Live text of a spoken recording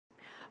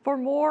For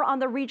more on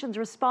the region's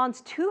response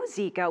to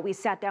Zika, we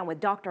sat down with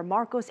Dr.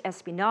 Marcos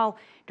Espinal,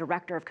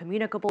 Director of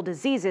Communicable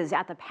Diseases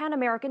at the Pan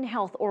American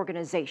Health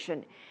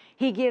Organization.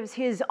 He gives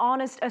his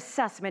honest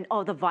assessment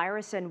of the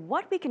virus and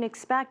what we can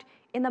expect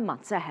in the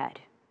months ahead.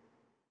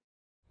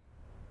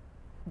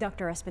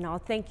 Dr.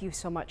 Espinal, thank you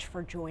so much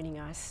for joining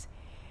us.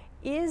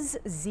 Is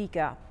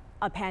Zika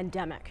a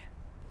pandemic?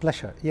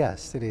 Pleasure.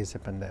 Yes, it is a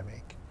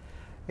pandemic.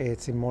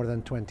 It's in more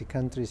than 20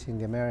 countries in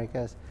the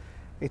Americas.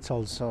 It's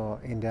also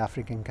in the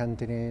African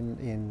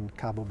continent, in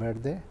Cabo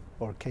Verde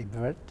or Cape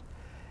Verde,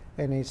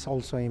 and it's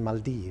also in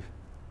Maldives.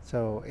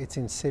 So it's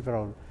in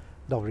several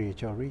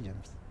WHO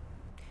regions.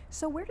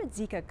 So where did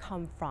Zika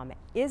come from?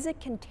 Is it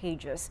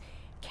contagious?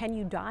 Can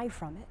you die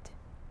from it?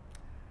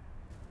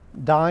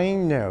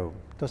 Dying, no,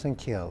 doesn't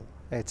kill.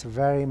 It's a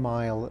very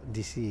mild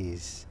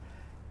disease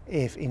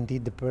if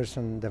indeed the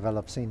person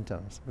develops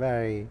symptoms,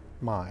 very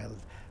mild.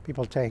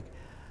 People take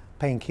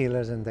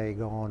painkillers and they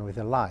go on with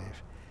their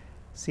life.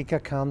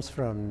 Zika comes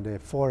from the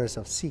forest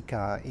of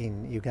Zika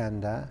in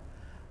Uganda.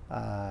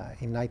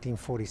 In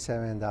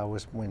 1947, that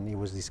was when it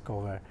was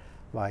discovered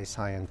by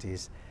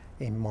scientists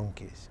in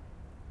monkeys.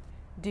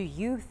 Do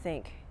you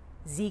think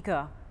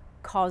Zika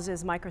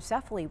causes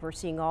microcephaly? We're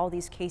seeing all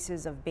these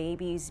cases of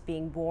babies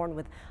being born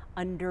with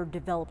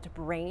underdeveloped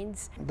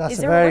brains. That's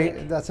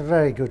a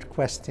very good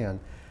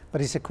question,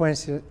 but it's a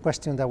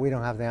question that we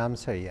don't have the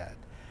answer yet.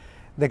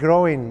 The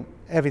growing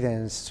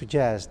evidence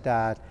suggests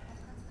that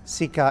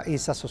Zika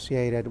is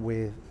associated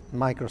with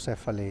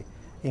microcephaly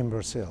in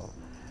Brazil,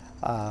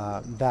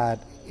 that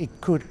it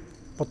could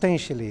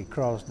potentially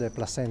cross the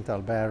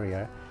placental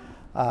barrier.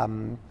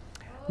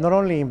 Not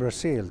only in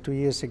Brazil, 2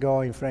 years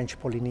ago in French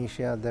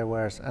Polynesia there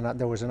was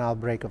an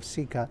outbreak of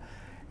Zika,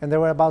 and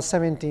there were about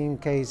 17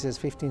 cases,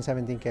 15,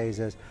 17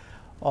 cases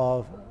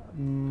of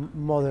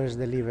mothers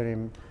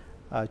delivering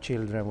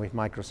children with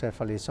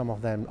microcephaly. Some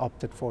of them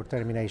opted for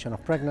termination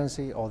of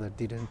pregnancy, others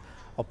didn't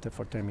opt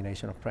for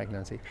termination of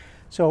pregnancy.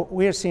 So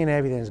we're seeing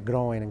evidence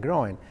growing and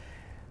growing.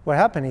 What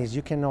happened is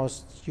you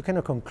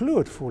cannot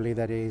conclude fully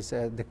that is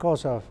the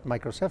cause of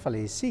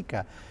microcephaly is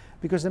Zika,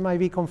 because there might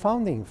be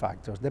confounding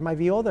factors. There might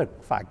be other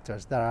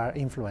factors that are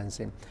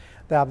influencing.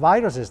 There are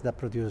viruses that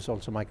produce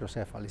also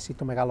microcephaly,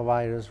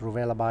 cytomegalovirus,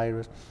 rubella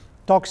virus,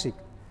 toxic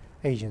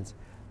agents,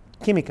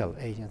 chemical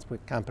agents we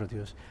can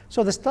produce.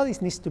 So the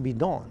studies need to be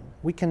done.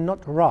 We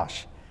cannot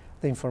rush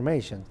the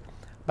information.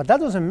 But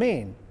that doesn't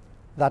mean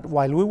that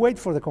while we wait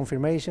for the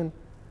confirmation,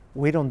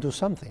 we don't do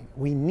something.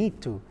 We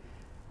need to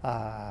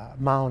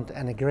mount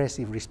an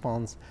aggressive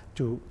response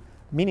to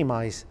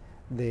minimize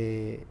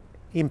the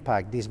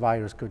impact this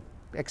virus could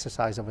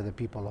exercise over the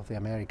people of the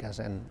Americas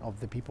and of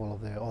the people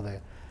of the other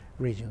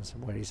regions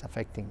where it's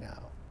affecting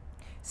now.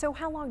 So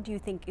how long do you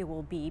think it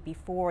will be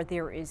before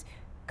there is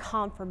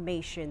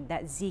confirmation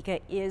that Zika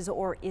is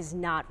or is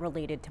not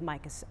related to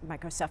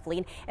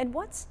microcephaly? And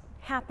what's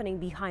happening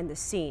behind the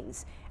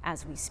scenes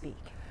as we speak?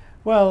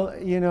 Well,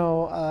 you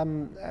know,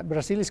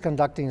 Brazil is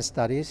conducting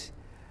studies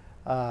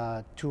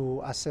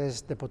to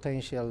assess the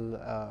potential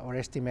or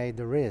estimate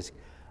the risk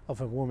of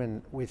a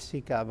woman with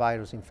Zika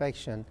virus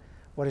infection.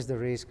 What is the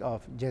risk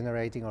of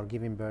generating or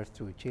giving birth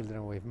to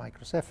children with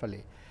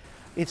microcephaly?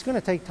 It's going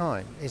to take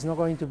time. It's not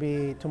going to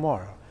be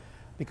tomorrow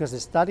because the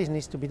studies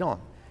need to be done.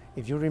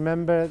 If you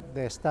remember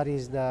the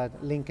studies that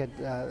linked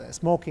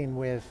smoking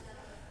with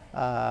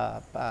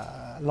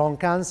lung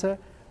cancer,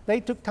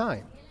 they took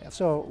time.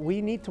 So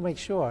we need to make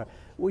sure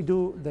we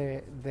do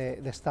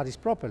the studies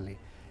properly.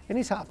 And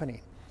it's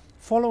happening.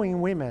 Following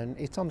women,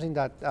 it's something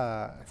that,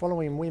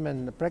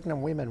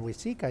 pregnant women with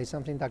Zika is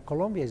something that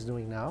Colombia is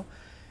doing now.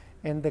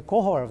 And the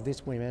cohort of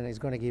these women is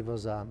going to give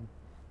us a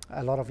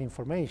lot of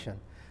information.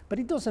 But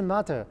it doesn't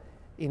matter,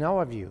 in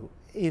our view,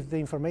 if the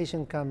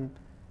information comes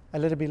a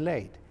little bit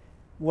late.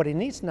 What it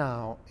needs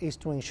now is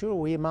to ensure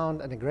we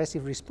mount an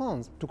aggressive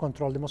response to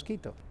control the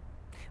mosquito.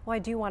 Well, I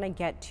do want to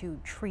get to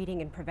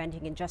treating and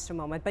preventing in just a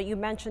moment, but you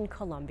mentioned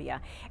Colombia,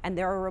 and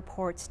there are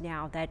reports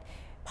now that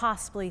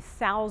possibly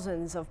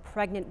thousands of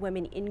pregnant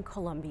women in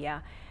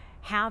Colombia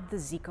have the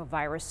Zika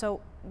virus. So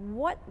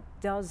what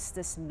does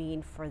this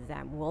mean for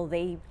them? Will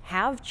they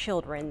have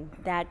children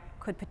that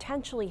could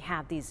potentially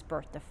have these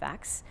birth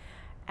defects?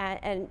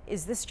 And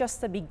is this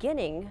just the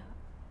beginning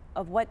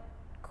of what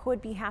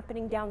could be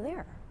happening down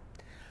there?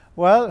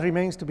 Well, it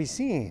remains to be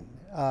seen.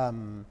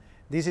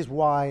 This is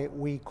why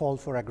we call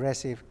for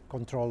aggressive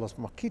control of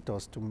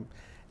mosquitoes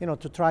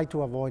to try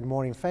to avoid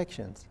more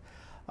infections.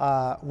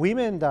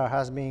 Women that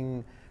has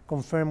been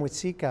confirmed with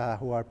Zika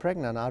who are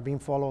pregnant are being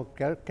followed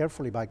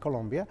carefully by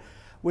Colombia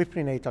with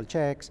prenatal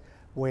checks,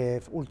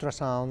 with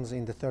ultrasounds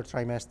in the 3rd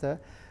trimester,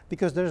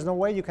 because there's no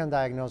way you can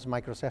diagnose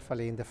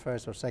microcephaly in the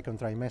 1st or 2nd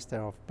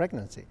trimester of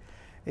pregnancy.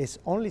 It's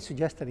only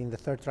suggested in the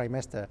 3rd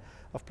trimester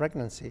of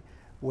pregnancy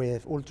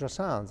with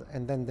ultrasounds,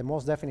 and then the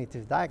most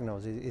definitive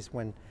diagnosis is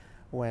when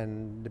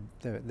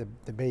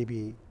the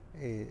baby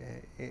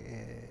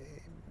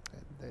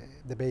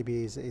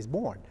is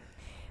born.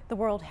 The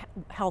World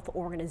Health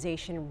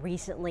Organization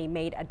recently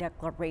made a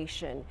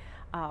declaration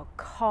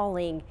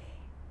calling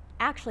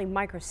actually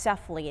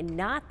microcephaly and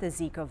not the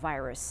Zika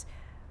virus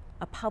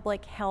a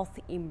public health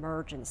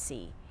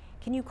emergency.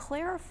 Can you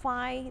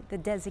clarify the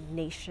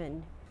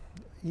designation?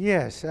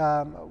 Yes,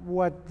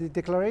 what the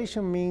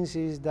declaration means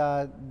is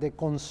that the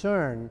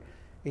concern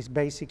is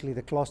basically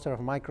the cluster of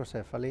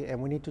microcephaly,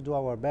 and we need to do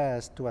our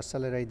best to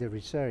accelerate the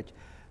research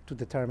to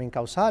determine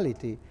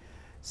causality.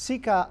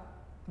 Zika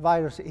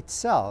virus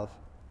itself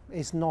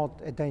is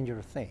not a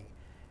dangerous thing.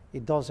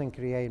 It doesn't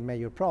create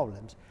major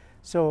problems.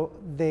 So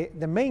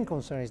the main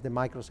concern is the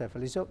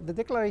microcephaly. So the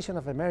declaration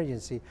of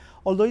emergency,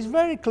 although it's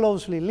very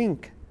closely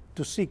linked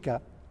to Zika,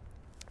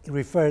 it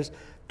refers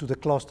to the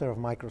cluster of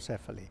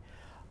microcephaly.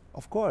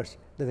 Of course,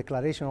 the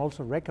declaration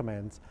also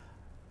recommends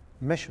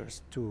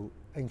measures to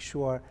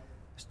ensure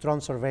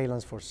strong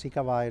surveillance for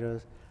Zika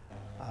virus,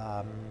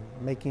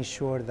 making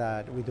sure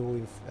that we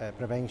do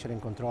prevention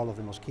and control of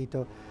the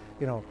mosquito,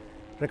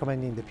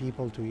 recommending the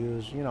people to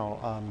use,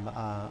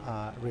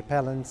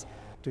 repellents,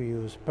 to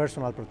use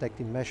personal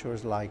protective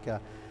measures like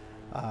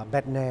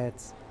bed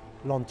nets,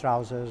 long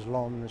trousers,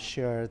 long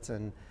shirts,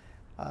 and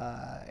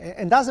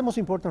that's the most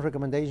important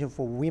recommendation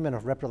for women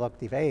of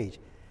reproductive age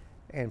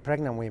and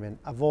pregnant women.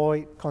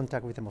 Avoid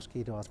contact with the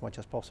mosquito as much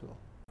as possible.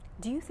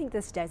 Do you think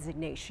this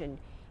designation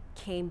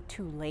came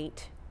too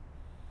late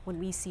when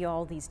we see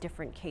all these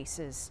different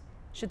cases?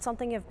 Should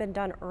something have been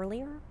done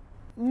earlier?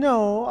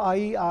 No,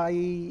 I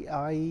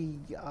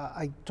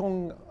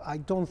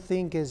don't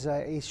think it's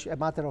a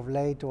matter of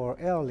late or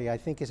early. I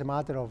think it's a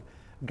matter of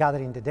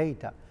gathering the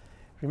data.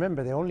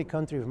 Remember, the only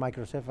country with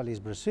microcephaly is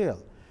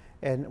Brazil,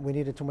 and we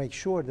needed to make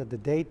sure that the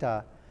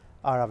data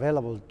are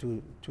available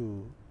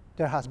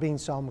there has been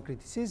some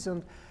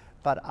criticism,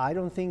 but I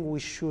don't think we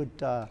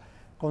should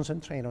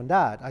concentrate on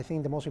that. I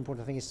think the most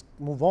important thing is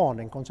move on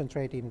and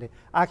concentrate in the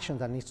action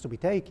that needs to be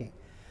taken.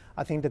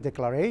 I think the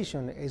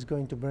declaration is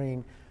going to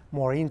bring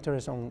more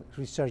interest on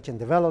research and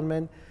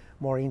development,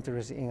 more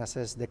interest in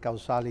assess the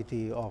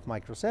causality of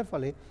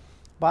microcephaly,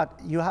 but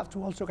you have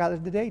to also gather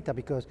the data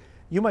because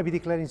you might be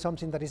declaring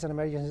something that is an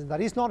emergency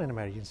that is not an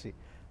emergency.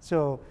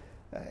 So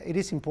it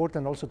is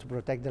important also to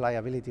protect the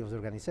liability of the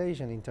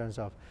organization in terms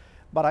of,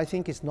 but I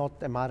think it's not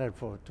a matter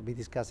to be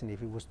discussing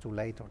if it was too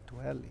late or too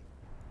early.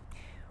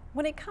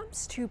 When it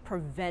comes to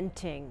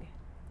preventing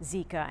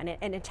Zika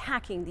and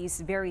attacking these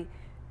very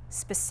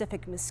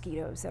specific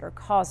mosquitoes that are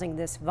causing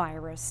this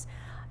virus,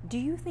 do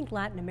you think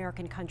Latin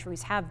American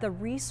countries have the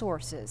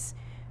resources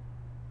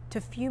to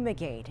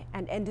fumigate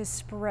and to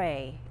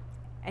spray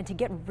and to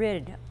get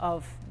rid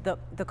of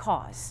the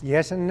cause?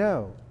 Yes and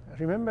no.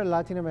 Remember,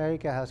 Latin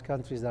America has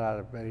countries that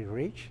are very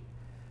rich,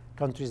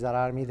 countries that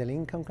are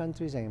middle-income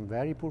countries, and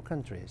very poor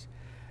countries.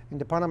 In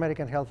the Pan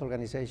American Health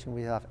Organization,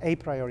 we have 8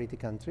 priority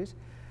countries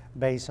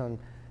based on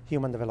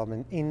Human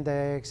Development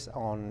Index,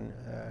 on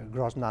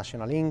gross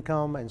national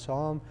income, and so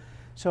on.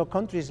 So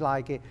countries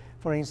like,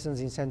 for instance,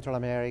 in Central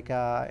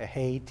America,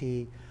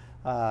 Haiti,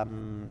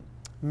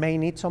 may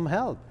need some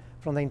help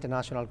from the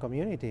international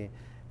community.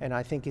 And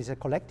I think it's a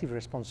collective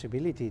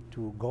responsibility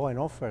to go and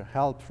offer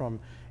help from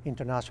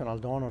international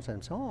donors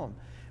and so on.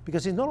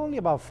 Because it's not only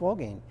about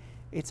fogging,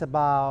 it's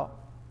about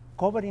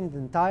covering the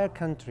entire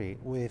country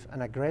with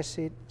an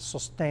aggressive,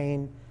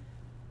 sustained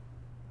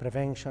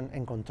prevention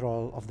and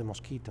control of the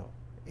mosquito.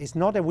 It's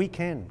not a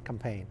weekend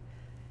campaign.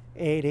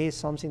 It is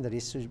something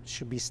that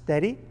should be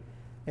steady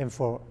and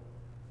for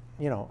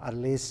at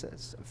least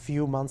a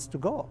few months to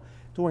go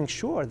to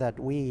ensure that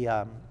we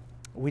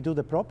do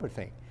the proper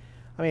thing.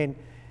 I mean,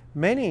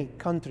 many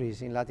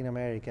countries in Latin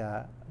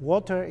America,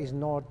 water is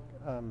not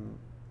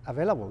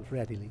available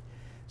readily.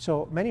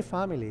 So many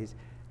families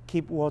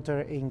keep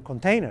water in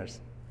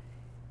containers.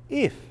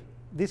 If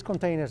these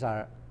containers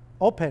are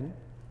open,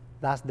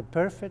 that's the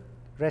perfect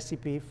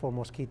recipe for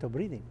mosquito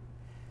breeding.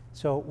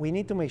 So we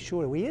need to make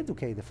sure we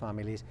educate the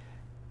families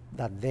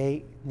that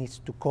they need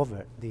to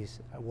cover these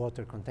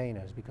water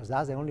containers because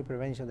that's the only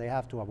prevention they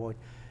have to avoid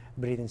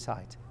breeding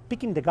sites.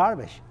 Picking the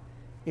garbage,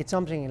 it's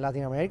something in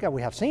Latin America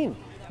we have seen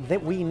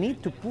that we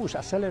need to push,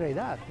 accelerate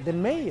that. The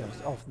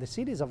mayors of the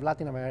cities of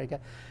Latin America,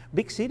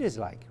 big cities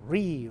like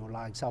Rio,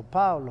 like Sao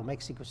Paulo,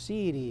 Mexico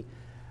City,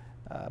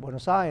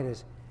 Buenos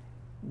Aires,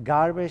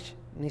 garbage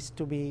needs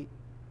to be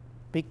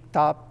picked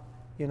up,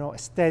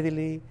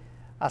 steadily,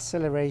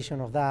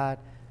 acceleration of that.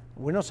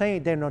 We're not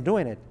saying they're not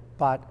doing it,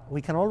 but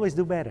we can always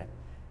do better.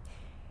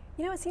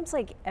 It seems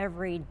like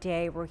every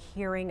day we're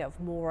hearing of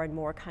more and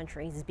more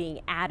countries being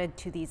added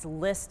to these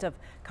lists of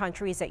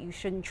countries that you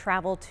shouldn't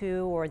travel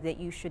to or that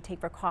you should take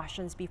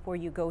precautions before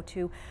you go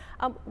to.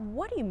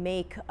 What do you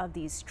make of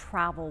these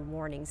travel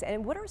warnings,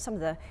 and what are some of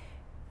the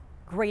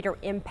greater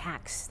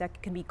impacts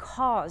that can be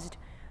caused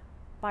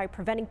by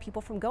preventing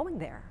people from going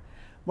there?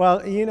 Well,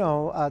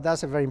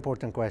 that's a very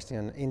important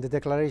question. In the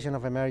Declaration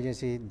of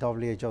Emergency,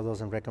 WHO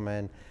doesn't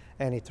recommend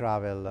any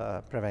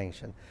travel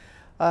prevention.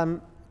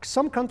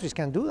 Some countries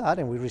can do that,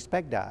 and we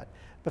respect that.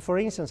 But for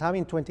instance,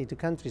 having 22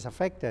 countries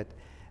affected,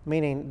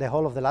 meaning the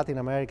whole of the Latin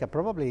America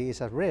probably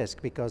is at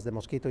risk because the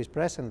mosquito is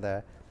present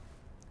there,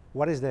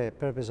 what is the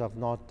purpose of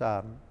not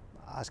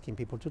asking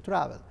people to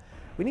travel?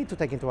 We need to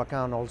take into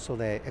account also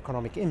the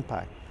economic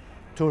impact.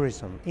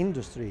 tourism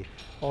industry,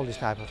 all these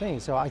type of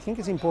things. So I think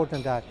it's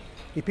important that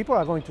if people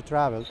are going to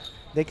travel,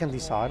 they can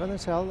decide on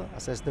themselves,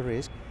 assess the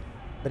risk.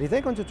 But if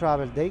they're going to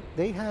travel,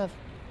 they have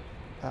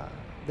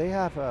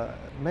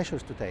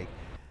measures to take,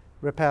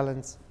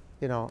 repellents,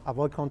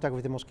 avoid contact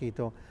with the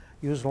mosquito,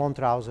 use long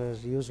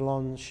trousers, use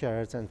long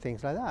shirts and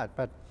things like that.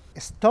 But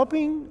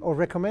stopping or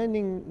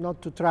recommending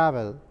not to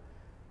travel,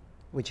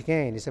 which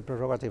again is a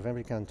prerogative of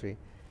every country,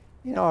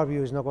 in our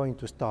view is not going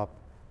to stop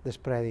the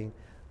spreading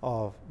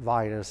of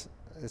virus,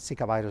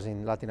 Zika virus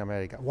in Latin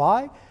America.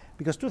 Why?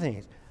 Because two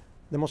things.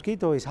 The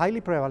mosquito is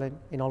highly prevalent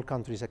in all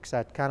countries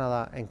except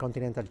Canada and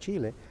continental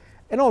Chile.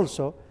 And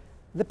also,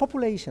 the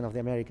population of the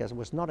Americas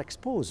was not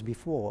exposed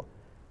before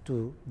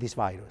to this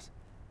virus,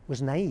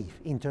 was naive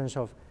in terms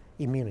of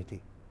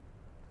immunity.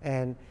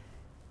 And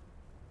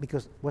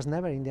because it was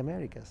never in the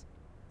Americas.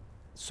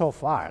 So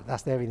far,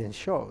 that's the evidence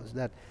shows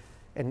that,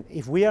 and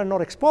if we are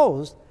not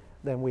exposed,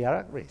 then we are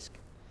at risk.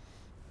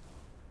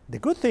 The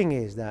good thing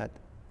is that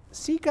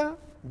Zika,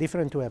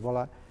 different to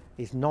Ebola,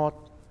 is not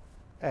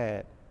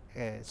a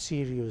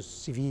serious,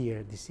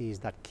 severe disease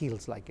that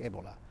kills like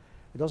Ebola.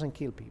 It doesn't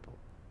kill people.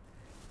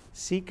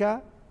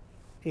 Zika,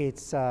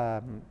 it's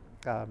a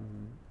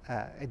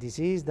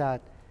disease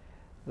that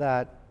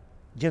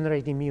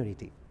generates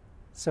immunity.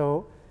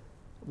 So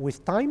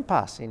with time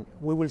passing,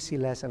 we will see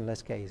less and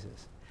less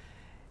cases.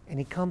 And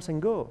it comes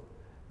and goes.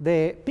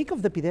 The peak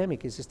of the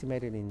epidemic is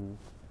estimated in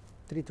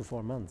 3 to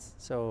 4 months.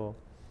 So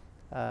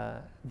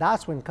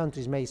that's when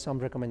countries made some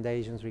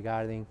recommendations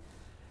regarding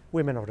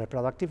women of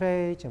reproductive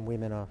age and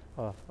women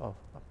of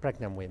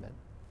pregnant women.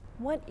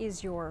 What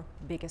is your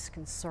biggest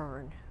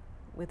concern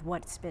with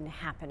what's been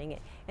happening?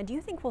 And do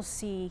you think we'll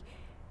see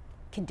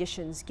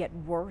conditions get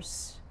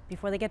worse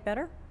before they get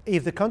better?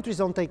 If the countries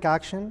don't take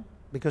action,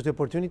 because the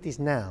opportunity is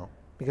now,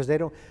 because they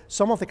don't,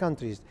 some of the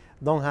countries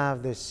don't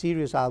have the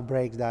serious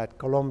outbreaks that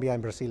Colombia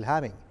and Brazil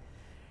having.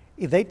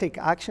 If they take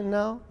action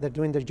now, they're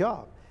doing their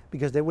job,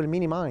 because they will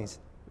minimize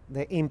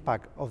the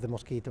impact of the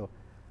mosquito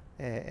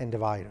and the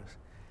virus.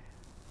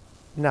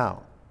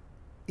 Now,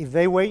 if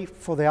they wait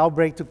for the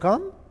outbreak to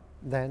come,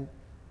 then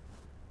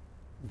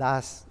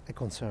that's a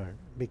concern,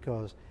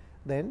 because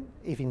then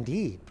if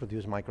indeed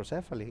produce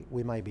microcephaly,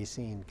 we might be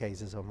seeing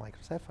cases of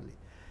microcephaly.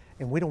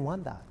 And we don't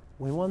want that.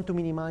 We want to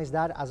minimize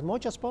that as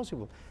much as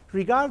possible,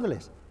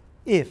 regardless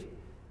if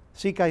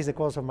Zika is the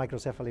cause of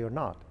microcephaly or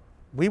not.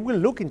 We will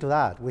look into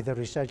that with the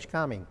research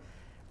coming.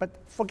 But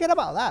forget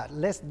about that.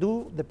 Let's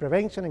do the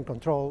prevention and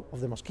control of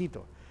the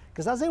mosquito,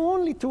 because that's the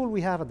only tool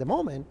we have at the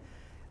moment.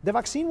 The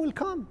vaccine will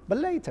come, but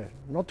later,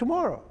 not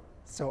tomorrow.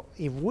 So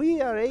if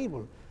we are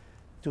able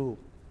to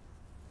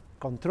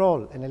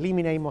control and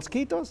eliminate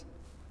mosquitoes,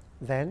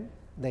 then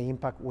the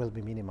impact will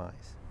be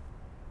minimized.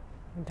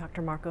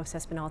 Dr. Marcos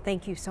Espinal,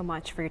 thank you so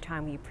much for your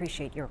time. We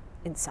appreciate your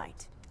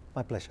insight.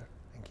 My pleasure.